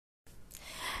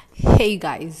Hey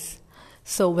guys,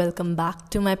 so welcome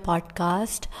back to my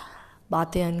podcast,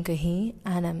 BAATEIN ANKAHI,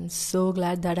 and I'm so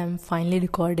glad that I'm finally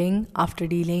recording after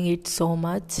dealing it so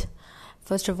much.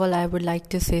 First of all, I would like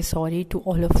to say sorry to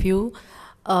all of you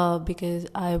because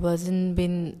I wasn't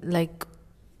been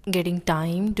getting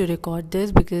time to record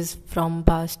this because from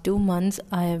past 2 months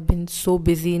I have been so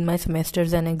busy in my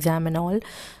semesters and exam and all.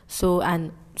 So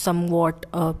and somewhat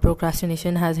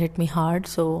procrastination has hit me hard.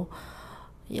 So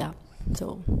yeah.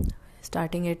 So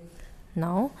starting it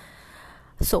now.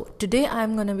 So today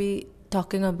I'm gonna be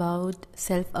talking about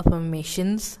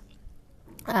self-affirmations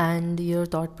and your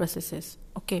thought processes.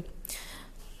 Okay.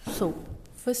 So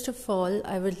first of all,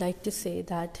 I would like to say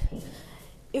that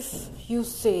if you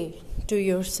say to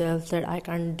yourself that I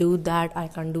can't do that, I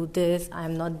can't do this,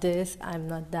 I'm not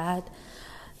that,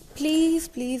 please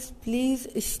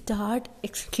start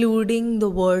excluding the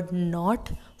word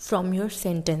not from your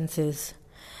sentences.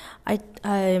 I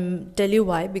tell you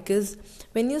why, because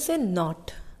when you say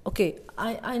not, okay,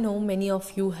 I know many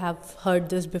of you have heard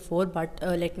this before, but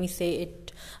let me say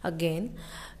it again.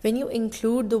 When you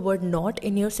include the word not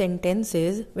in your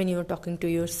sentences, when you're talking to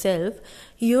yourself,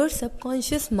 your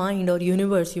subconscious mind or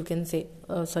universe, you can say,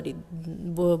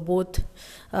 both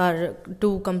are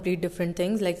two complete different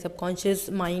things. Like subconscious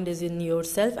mind is in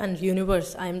yourself and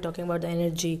universe, I am talking about the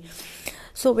energy.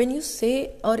 So when you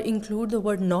say or include the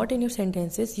word not in your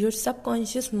sentences, your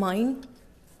subconscious mind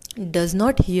does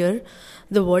not hear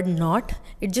the word not.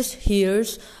 It just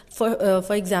hears, for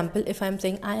example, if I'm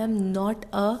saying I am not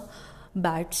a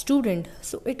bad student,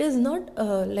 so it is not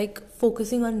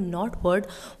focusing on not word.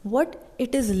 What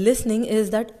it is listening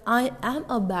is that I am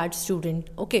a bad student.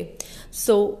 Okay,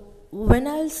 so when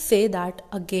I'll say that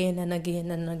again and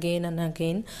again and again and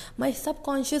again, my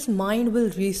subconscious mind will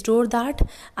restore that,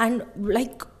 and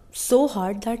so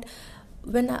hard that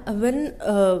when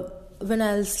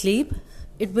I'll sleep,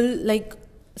 it will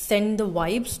send the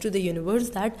vibes to the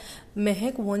universe that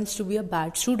Mehak wants to be a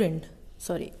bad student.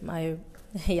 Sorry, my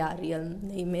real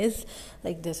name is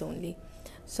like this only.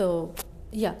 So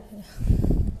yeah,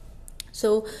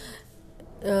 so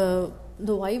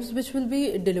the vibes which will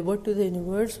be delivered to the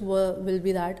universe will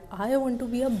be that I want to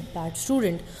be a bad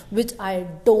student, which I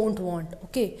don't want.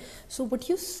 Okay, so what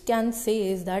you can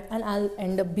say is that, and I'll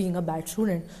end up being a bad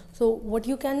student. So what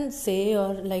you can say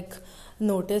or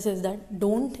notice is that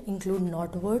don't include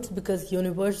not words, because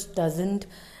universe doesn't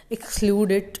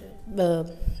exclude it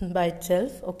by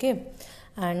itself. Okay,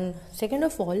 and second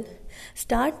of all,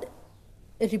 start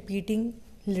repeating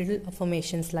little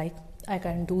affirmations like I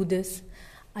can do this,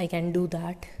 I can do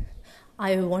that,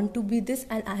 I want to be this,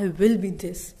 and I will be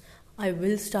this, I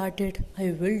will start it,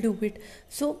 I will do it.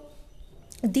 So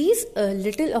these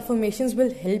little affirmations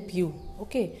will help you.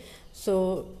 Okay,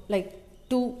 so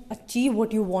to achieve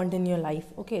what you want in your life.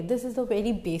 Okay, this is a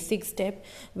very basic step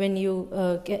when you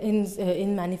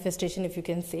in manifestation, if you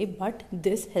can say, but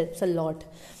this helps a lot.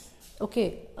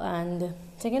 Okay, and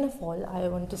second of all, I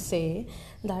want to say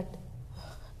that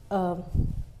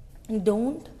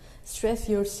don't stress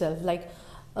yourself.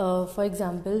 For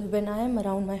example, when I am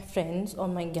around my friends or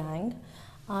my gang,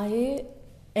 I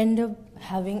end up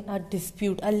having a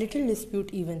little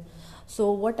dispute even.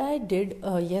 So what I did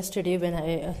yesterday when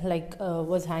I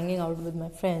was hanging out with my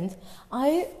friends,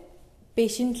 I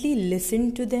patiently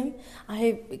listened to them.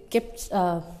 I kept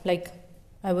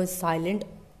I was silent,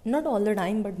 not all the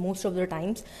time, but most of the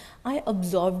times. I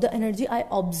absorbed the energy, I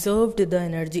observed the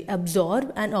energy.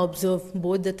 Absorb and observe,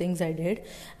 both the things I did.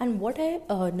 And what I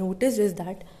noticed is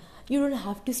that you don't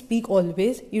have to speak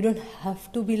always, you don't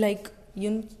have to be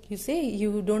you say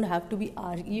you don't have to be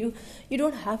argue, you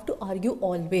don't have to argue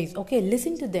always. Okay,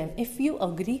 listen to them. If you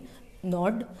agree,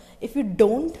 nod. If you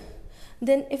don't,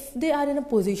 then if they are in a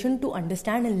position to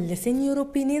understand and listen your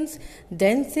opinions,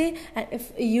 then say. And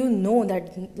if you know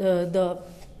that the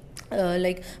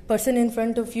person in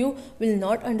front of you will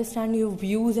not understand your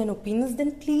views and opinions,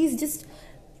 then please just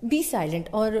be silent,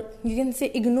 or you can say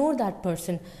ignore that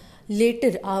person.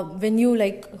 Later, when you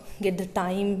get the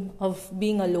time of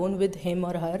being alone with him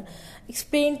or her,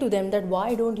 explain to them that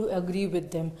why don't you agree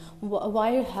with them, what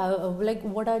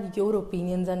are your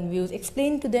opinions and views.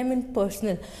 Explain to them in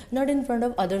personal, not in front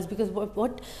of others, because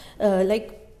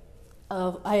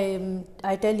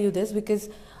I tell you this because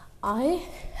I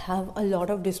have a lot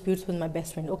of disputes with my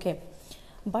best friend. Okay,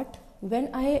 but when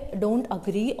I don't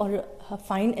agree or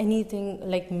find anything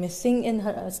missing in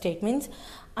her statements,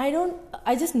 I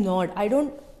just nod. I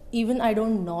don't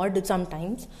nod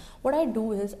sometimes. What I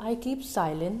do is I keep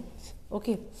silence.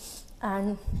 Okay,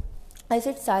 and I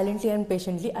sit silently and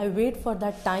patiently. I wait for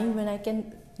that time when I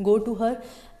can go to her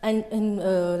and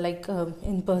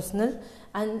in personal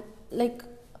and like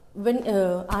when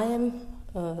I am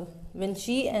when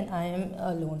she and I am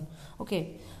alone.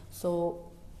 Okay, so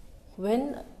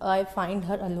when I find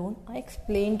her alone, I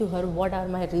explain to her what are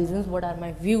my reasons, what are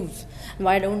my views,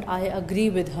 why don't I agree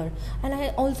with her, and I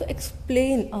also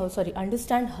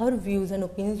understand her views and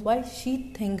opinions, why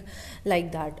she think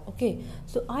like that. Okay,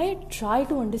 so I try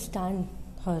to understand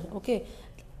her. Okay,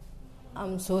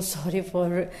 I'm so sorry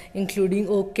for including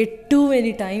okay too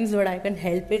many times, but I can't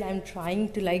help it. I'm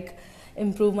trying to like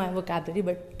improve my vocabulary,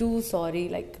 but too sorry,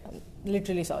 like I'm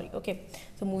literally sorry. Okay,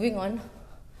 so moving on.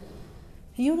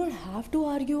 You don't have to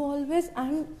argue always,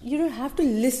 and you don't have to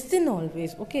listen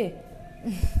always. Okay.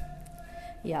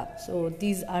 Yeah, so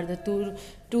these are the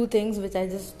two things which I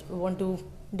just want to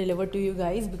deliver to you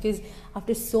guys, because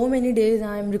after so many days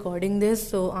I am recording this,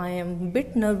 so I am a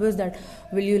bit nervous that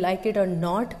will you like it or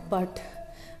not. But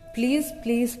please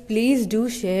do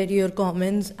share your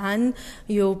comments and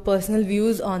your personal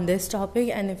views on this topic,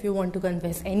 and if you want to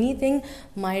confess anything,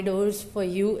 my doors for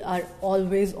you are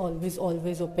always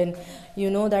open. You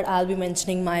know that I'll be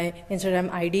mentioning my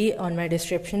Instagram ID on my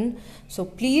description, so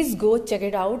please go check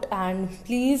it out, and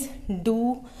please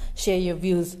do share your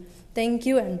views. Thank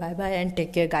you, and bye bye, and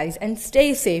take care guys, and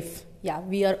stay safe. Yeah,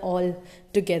 we are all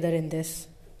together in this.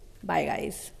 Bye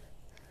guys.